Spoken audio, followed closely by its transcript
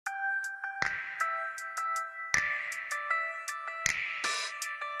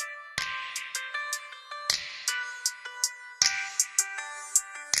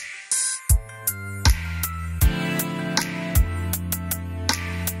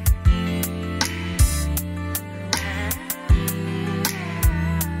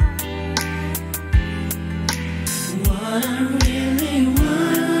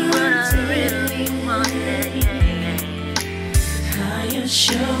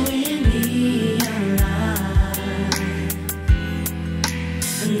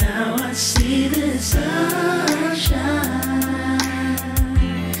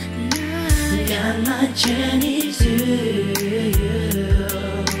journey to you.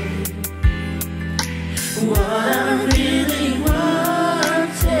 What I really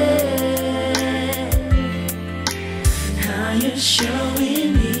wanted, how you're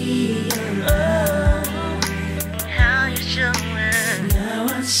showing me your love, how you showing. now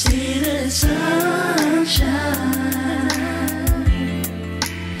I see the sunshine.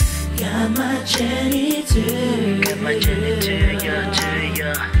 Got my journey to you. Got my journey to you, to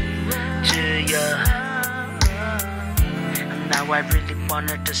you, to you. Now I really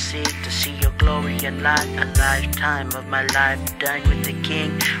wanted to see your glory and light. A lifetime of my life dying with the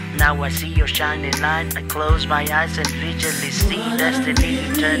King. Now I see your shining light. I close my eyes and visually see destiny,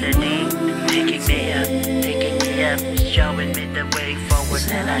 eternity. Taking me up, showing me the way forward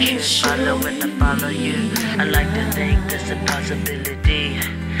that I should follow when I follow you. I like to think there's a possibility.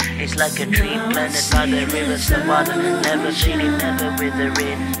 It's like a tree planted by the rivers of water, never fading, never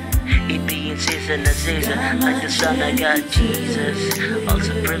withering. It being season to season, like the sun I got Jesus. All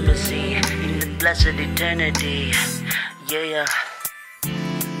supremacy in the blessed eternity. Yeah.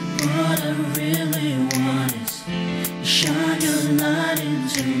 What I really want is to shine your light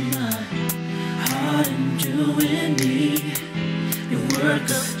into my heart and do in me your work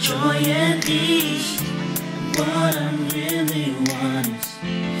of joy and ease. What I really want is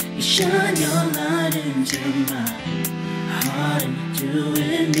to shine your light into my heart and do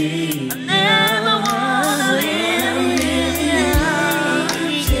in me. I never wanna live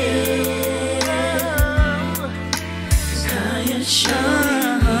how you're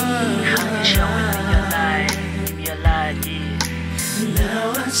showing me, how you showing me your light, yeah.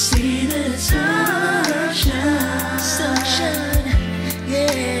 now I see the sunshine,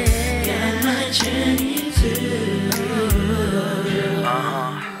 Yeah. got my journey to.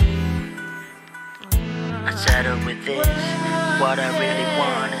 I settled with this. What I really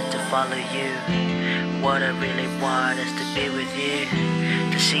want is to follow you. What I really want is to be with you.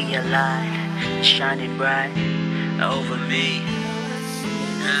 To see your light shining bright over me.